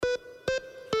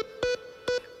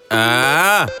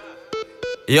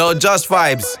Yo, Just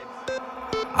Vibez.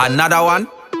 Another one?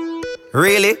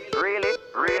 Really?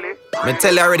 Me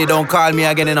tell you already, don't call me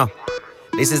again, you know.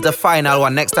 This is the final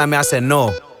one. Next time I say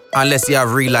no, unless you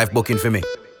have real life booking for me.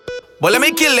 But let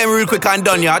me kill them real quick and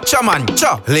done ya. Cha man,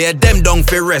 cha. Lay them down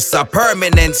for rest, a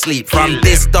permanent sleep. From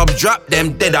this stop, drop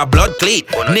them dead a blood cleat.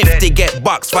 Nifty get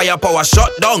box, firepower shut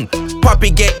down.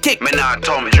 Poppy get kicked, Me not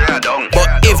tell me Drea down. but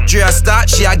if Drea start,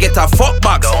 she a get a fuck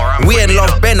box. We ain't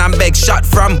love Ben and beg shot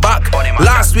from back.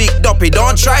 Last week, Duppy,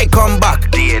 don't try come back.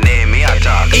 DNA me a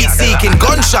talk. Eat seeking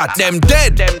gunshot, them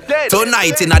dead.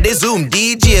 Tonight in a the Zoom,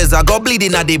 DJs I go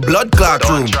bleeding at the blood clot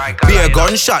room. Be a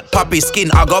gunshot, Poppy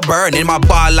skin I go burn. In my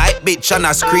bar like bitch and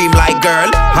I scream like girl.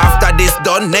 After this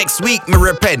done, next week me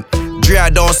repent.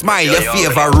 Drea don't smile, your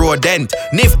favor rodent.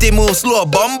 Nifty move slow,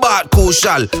 bombard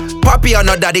crucial. Poppy on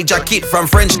a daddy jacket from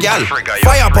French gal.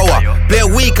 Firepower, play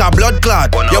weak a blood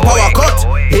clot. Your power cut,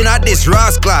 in a this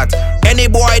ras clot. Any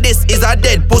boy this is a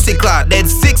dead pussy clot. Dead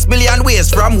 6 million ways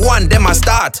from one, them a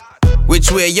start.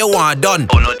 Which way you want done?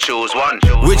 Oh no choose one.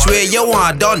 Which way you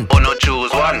want done? Oh no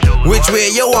choose one. Which way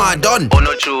you want done? Oh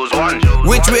no choose one.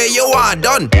 Which way you want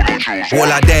done?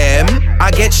 All of them,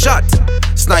 I get shot.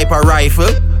 Sniper rifle,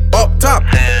 up top.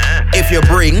 If you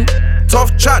bring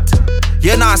tough chat,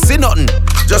 you not see nothing.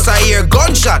 Just I hear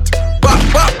gunshot. Bop,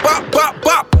 bop, bop, bop,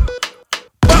 bop.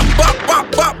 Bop, bop,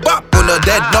 bop, bop, bop. All of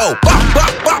dead now. Bop,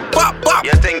 bop, bop, bop, bop.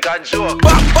 You think I joke?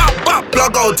 Bop, bop, bop.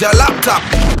 Plug out your laptop.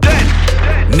 Dead.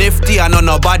 Nifty and on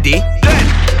nobody.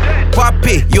 Dead.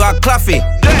 Poppy, you are claffy.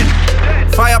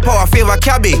 Dead. Firepower favor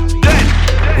cabby.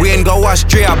 Dead. We ain't go wash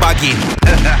Drea baggy.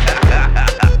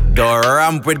 The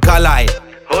ramp with Kalai.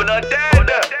 Oh no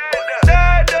dead.